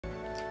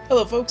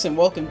Hello folks, and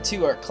welcome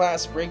to our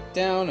class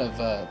breakdown of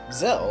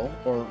Zell,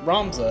 or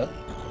Ramza,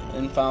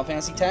 in Final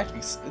Fantasy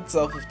Tactics. It's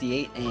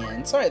FFTactics,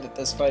 and sorry that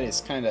this fight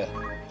is kind of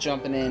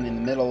jumping in the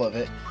middle of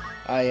it.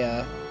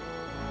 I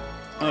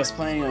was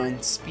planning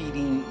on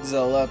speeding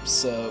Zell up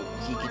so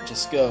he could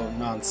just go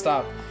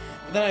non-stop,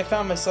 but then I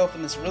found myself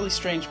in this really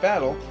strange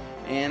battle,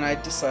 and I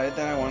decided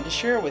that I wanted to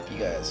share it with you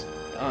guys.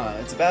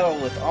 It's a battle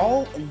with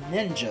all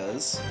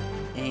ninjas,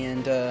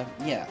 and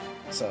yeah,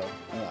 so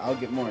I'll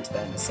get more into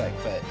that in a sec,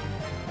 but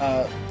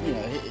you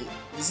know,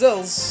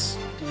 Zell's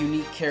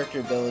unique character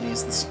ability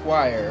is the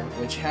Squire,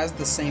 which has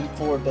the same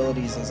 4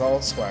 abilities as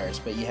all Squires,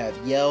 but you have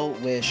Yell,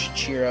 Wish,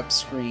 Cheer Up,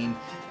 Scream,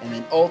 and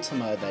then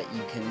Ultima that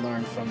you can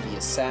learn from the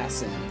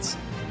Assassins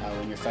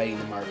when you're fighting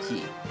the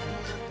Marquis.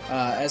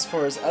 As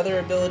for his other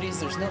abilities,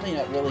 there's nothing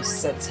that really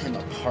sets him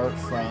apart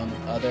from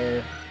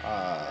other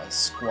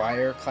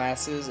Squire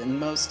classes, and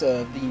most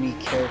of the unique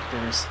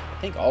characters,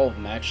 I think all of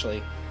them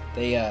actually,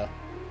 they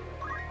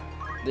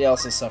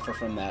also suffer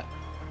from that.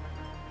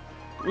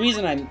 The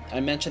reason I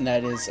mentioned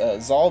that is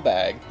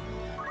Zalbag,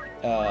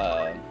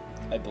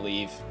 I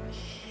believe,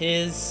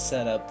 his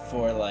setup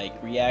for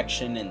like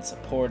reaction and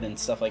support and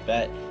stuff like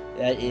that,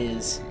 that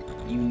is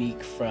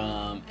unique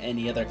from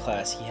any other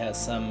class. He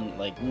has some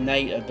like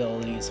knight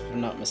abilities, if I'm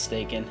not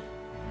mistaken.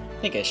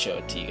 I think I show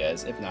it to you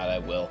guys. If not, I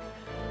will.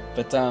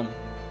 But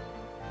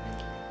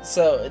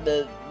so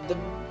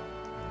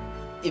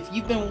if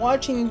you've been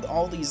watching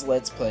all these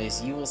Let's Plays,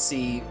 you will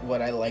see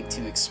what I like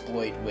to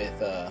exploit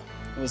with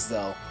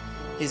Zell.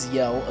 His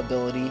Yell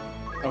ability,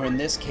 or in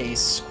this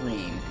case,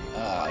 Scream.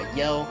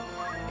 Yell,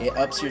 it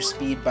ups your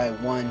speed by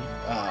 1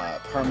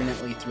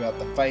 permanently throughout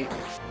the fight,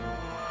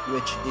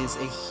 which is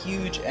a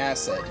huge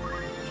asset.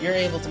 If you're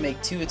able to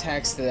make 2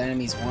 attacks to the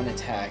enemy's 1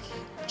 attack,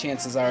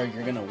 chances are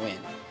you're gonna win.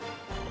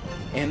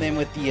 And then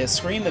with the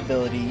Scream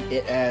ability,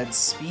 it adds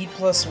speed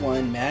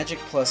 +1, magic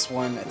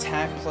 +1,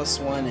 attack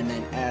 +1, and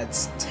then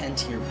adds 10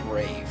 to your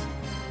brave.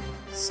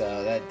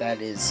 So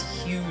that is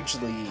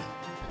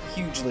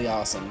hugely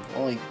awesome.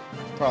 Only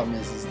problem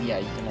is yeah,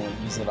 you can only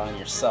use it on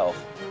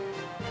yourself.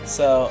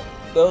 So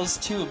those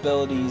 2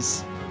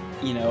 abilities,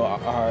 you know,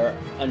 are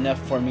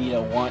enough for me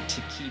to want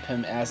to keep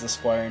him as a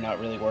Squire and not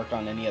really work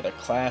on any other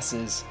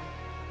classes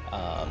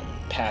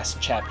past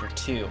Chapter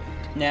 2.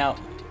 Now,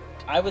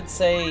 I would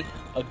say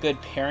a good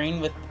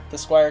pairing with the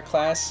Squire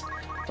class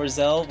for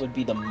Zell would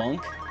be the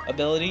Monk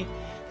ability,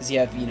 because you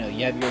have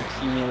your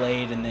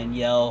accumulate, and then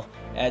Yell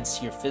adds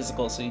to your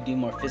physical, so you do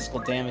more physical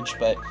damage.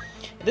 But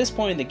at this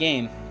point in the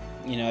game,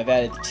 you know, I've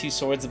added the 2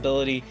 swords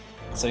ability,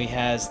 so he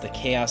has the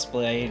Chaos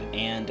Blade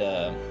and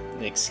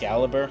the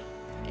Excalibur,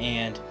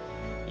 and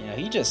you know,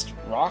 he just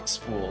rocks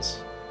fools.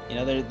 You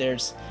know,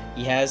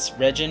 he has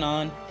Regen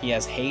on, he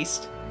has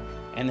haste,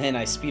 and then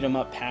I speed him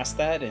up past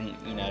that, and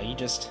you know, you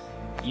just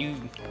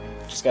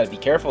got to be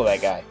careful of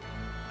that guy.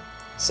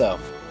 So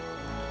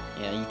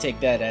yeah, you take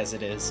that as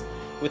it is.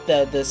 With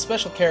the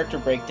special character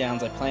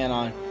breakdowns, I plan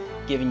on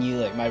giving you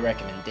like my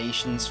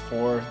recommendations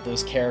for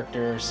those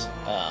characters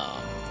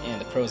and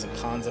the pros and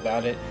cons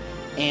about it.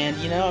 And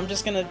you know, I'm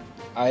just going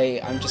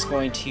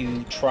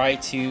to try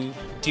to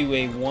do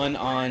a one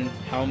on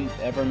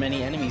however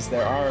many enemies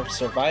there are,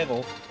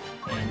 survival,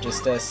 and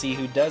just see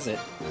who does it.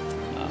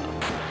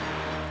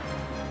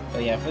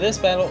 But yeah, for this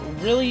battle,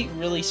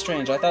 really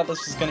strange. I thought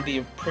this was going to be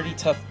a pretty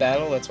tough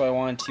battle. That's why I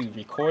wanted to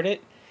record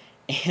it.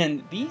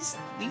 And these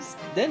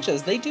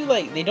ninjas,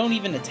 they don't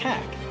even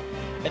attack.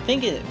 I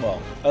think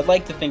I'd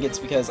like to think it's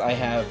because I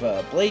have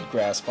Blade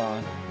Grasp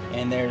on,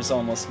 and there's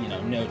almost, you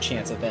know, no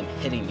chance of them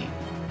hitting me.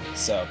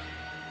 So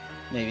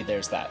maybe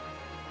there's that.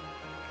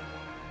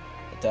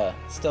 But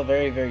still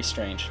very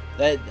strange.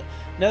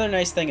 Another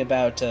nice thing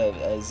about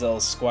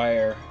Zell's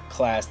Squire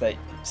class that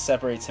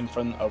separates him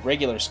from a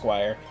regular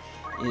Squire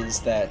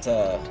is that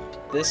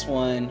this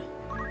one,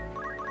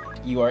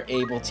 you are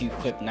able to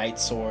equip knight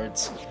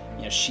swords,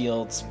 you know,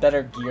 shields,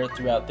 better gear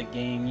throughout the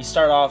game. You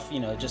start off, you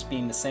know, just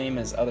being the same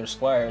as other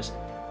Squires.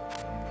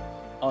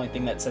 Only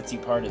thing that sets you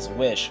apart is a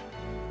Wish.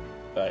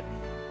 But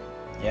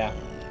yeah,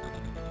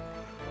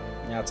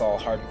 now it's all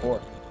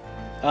hardcore.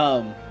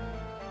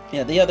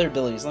 Yeah, the other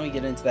abilities, let me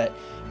get into that.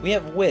 We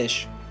have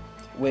Wish,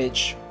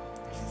 which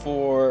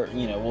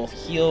will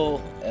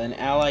heal an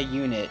ally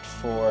unit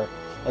for,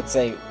 let's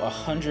say,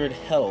 100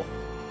 health,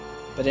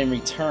 but in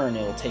return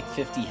it will take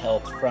 50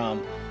 health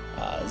from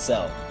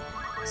Zell.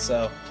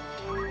 So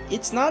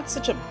it's not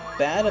such a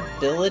bad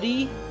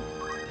ability.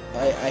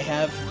 I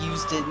have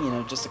used it, you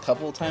know, just a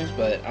couple of times,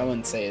 but I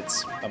wouldn't say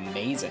it's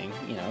amazing.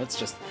 You know, it's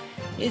just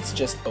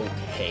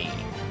okay.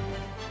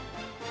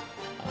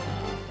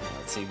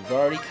 Let's see, we've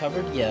already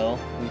covered Yell,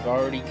 we've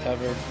already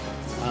covered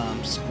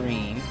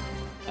Scream.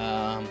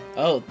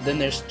 Oh, then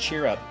there's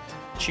Cheer Up.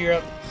 Cheer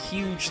Up,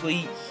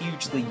 hugely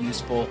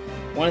useful.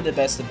 One of the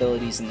best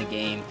abilities in the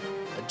game,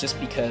 just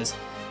because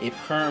it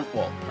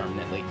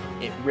permanently,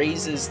 it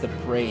raises the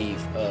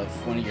brave of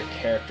one of your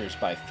characters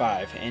by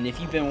 5. And if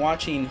you've been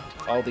watching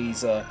all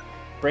these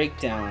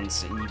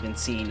breakdowns and you've been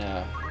seeing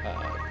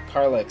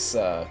Karlek's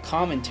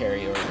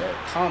commentary or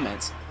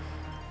comments,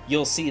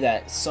 you'll see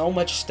that so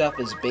much stuff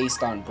is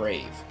based on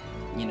Brave.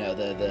 You know,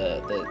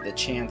 the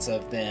chance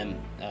of them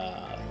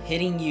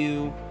hitting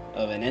you,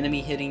 of an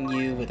enemy hitting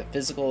you with a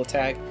physical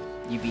attack,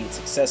 you being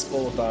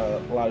successful with a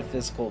lot of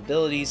physical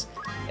abilities,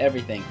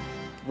 everything.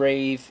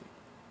 Brave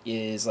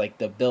is like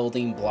the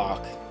building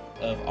block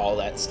of all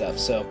that stuff.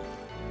 So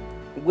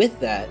with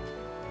that,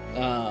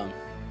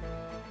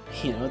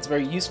 you know, it's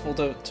very useful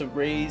to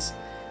raise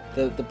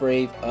the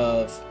Brave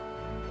of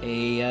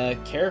a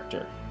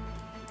character.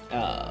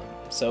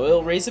 So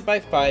it'll raise it by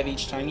 5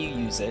 each time you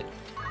use it,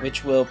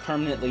 which will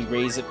permanently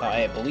raise it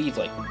by, I believe,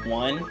 like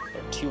 1 or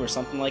 2 or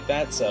something like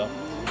that. So,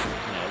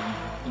 you know,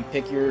 you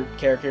pick your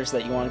characters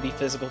that you want to be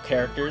physical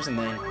characters, and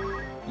then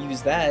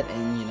use that,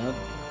 and you know,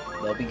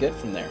 they'll be good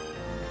from there.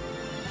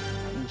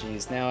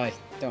 Jeez, now I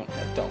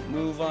don't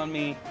move on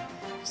me.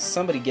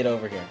 Somebody get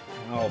over here.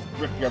 I'll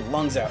rip your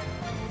lungs out.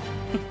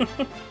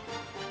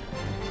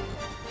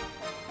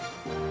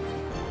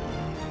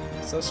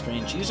 So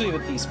strange. Usually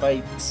with these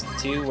fights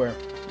too, where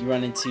you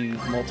run into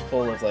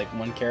multiple of like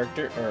one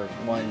character or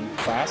one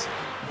class,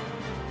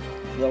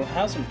 they'll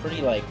have some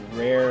pretty like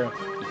rare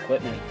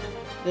equipment.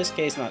 In this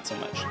case, not so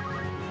much.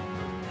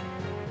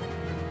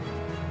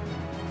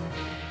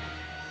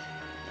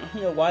 I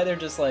don't know why they're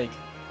just like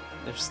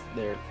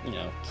they're you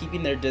know,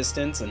 keeping their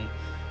distance and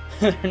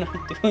they're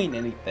not doing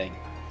anything.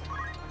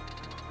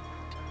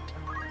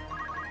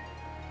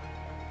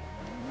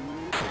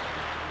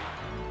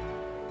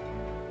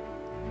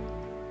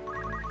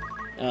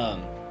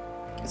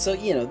 So,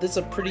 you know, this is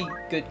a pretty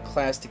good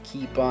class to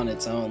keep on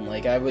its own.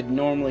 Like, I would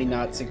normally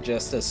not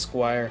suggest a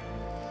Squire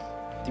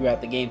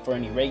throughout the game for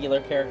any regular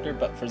character,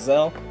 but for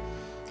Zell,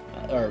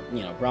 or,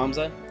 you know,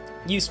 Ramza,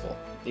 useful,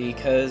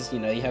 because, you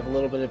know, you have a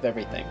little bit of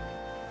everything.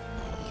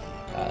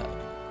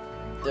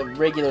 The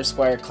regular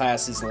Squire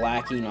class is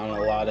lacking on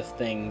a lot of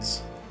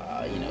things.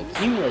 You know,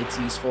 Accumulate's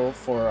useful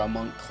for a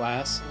monk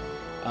class.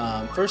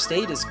 First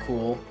Aid is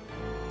cool,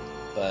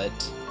 but,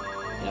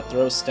 you know,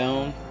 Throw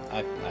Stone,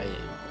 I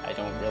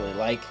don't really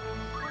like,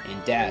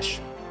 and Dash.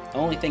 The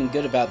only thing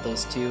good about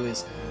those two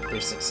is their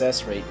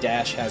success rate.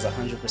 Dash has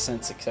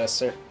 100%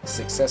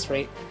 success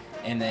rate,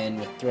 and then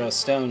with Throw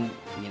Stone,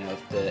 you know,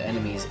 if the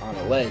enemy's on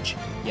a ledge,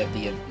 you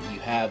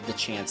have the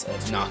chance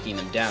of knocking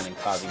them down and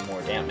causing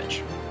more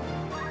damage.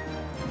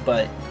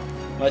 But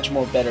much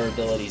more better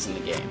abilities in the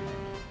game.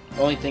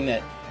 The only thing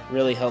that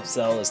really helps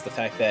Zell is the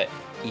fact that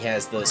he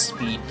has those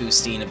speed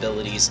boosting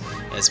abilities,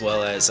 as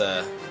well as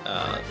the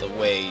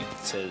way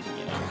to,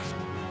 you know,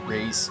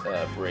 raise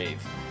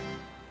Brave.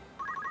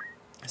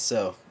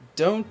 So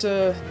don't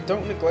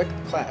neglect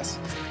the class.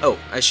 Oh,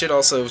 I should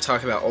also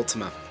talk about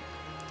Ultima.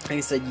 Like I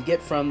said, you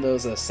get from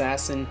those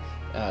assassin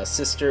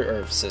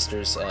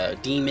sisters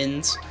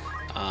demons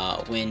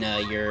when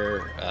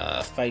you're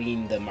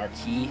fighting the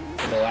Marquis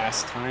for the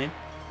last time,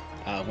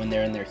 when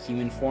they're in their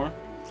human form.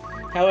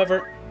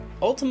 However,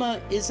 Ultima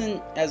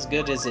isn't as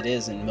good as it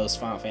is in most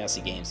Final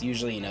Fantasy games.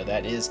 Usually, you know,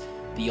 that is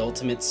the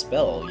ultimate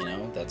spell, you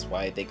know, that's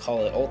why they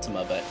call it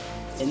Ultima, but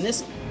in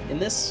this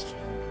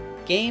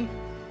game,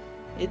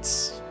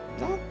 it's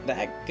not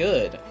that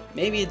good.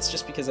 Maybe it's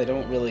just because I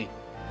don't really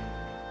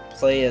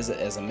play as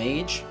a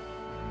mage,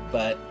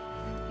 but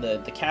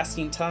the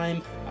casting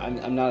time,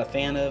 I'm not a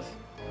fan of.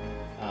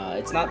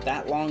 It's not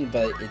that long,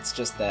 but it's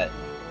just that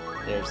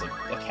there's a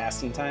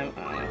casting time.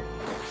 I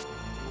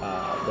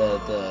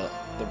don't know.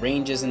 The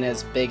range isn't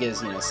as big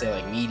as, you know, say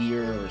like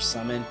Meteor or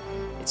Summon.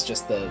 It's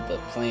just the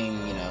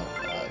playing, you know,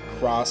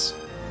 cross.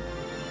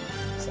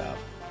 So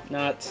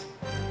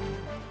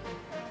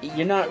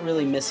you're not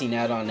really missing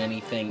out on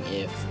anything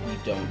if you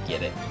don't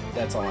get it.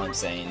 That's all I'm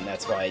saying.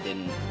 That's why I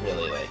didn't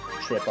really like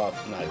trip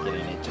off not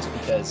getting it, just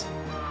because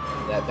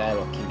that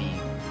battle can be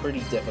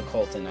pretty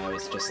difficult, and I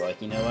was just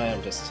like, you know what,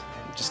 I'm just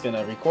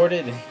gonna record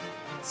it and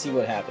see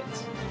what happens.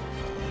 So.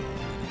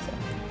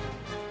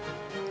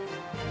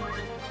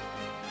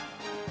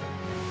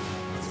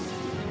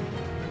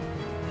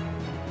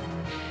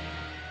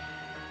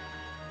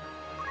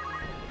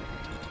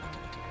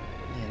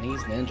 Man,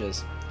 these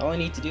ninjas. All I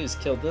need to do is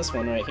kill this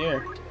one right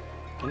here,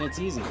 and it's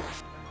easy.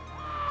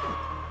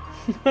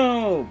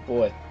 Oh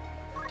boy.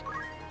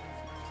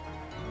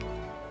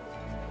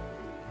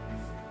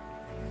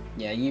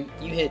 Yeah, you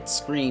hit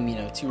Scream, you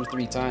know, 2 or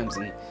 3 times,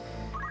 and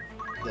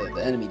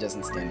the enemy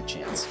doesn't stand a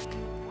chance.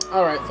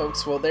 Alright,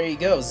 folks, well, there you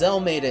go.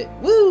 Zell made it.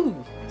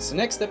 Woo! So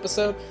next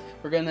episode,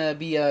 we're going to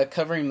be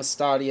covering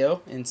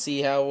Mustadio and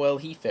see how well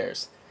he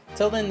fares.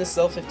 Till then, this is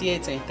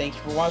FFTactics saying thank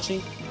you for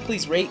watching.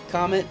 Please rate,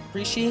 comment,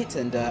 appreciate,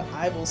 and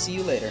I will see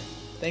you later.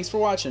 Thanks for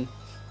watching.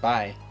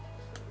 Bye.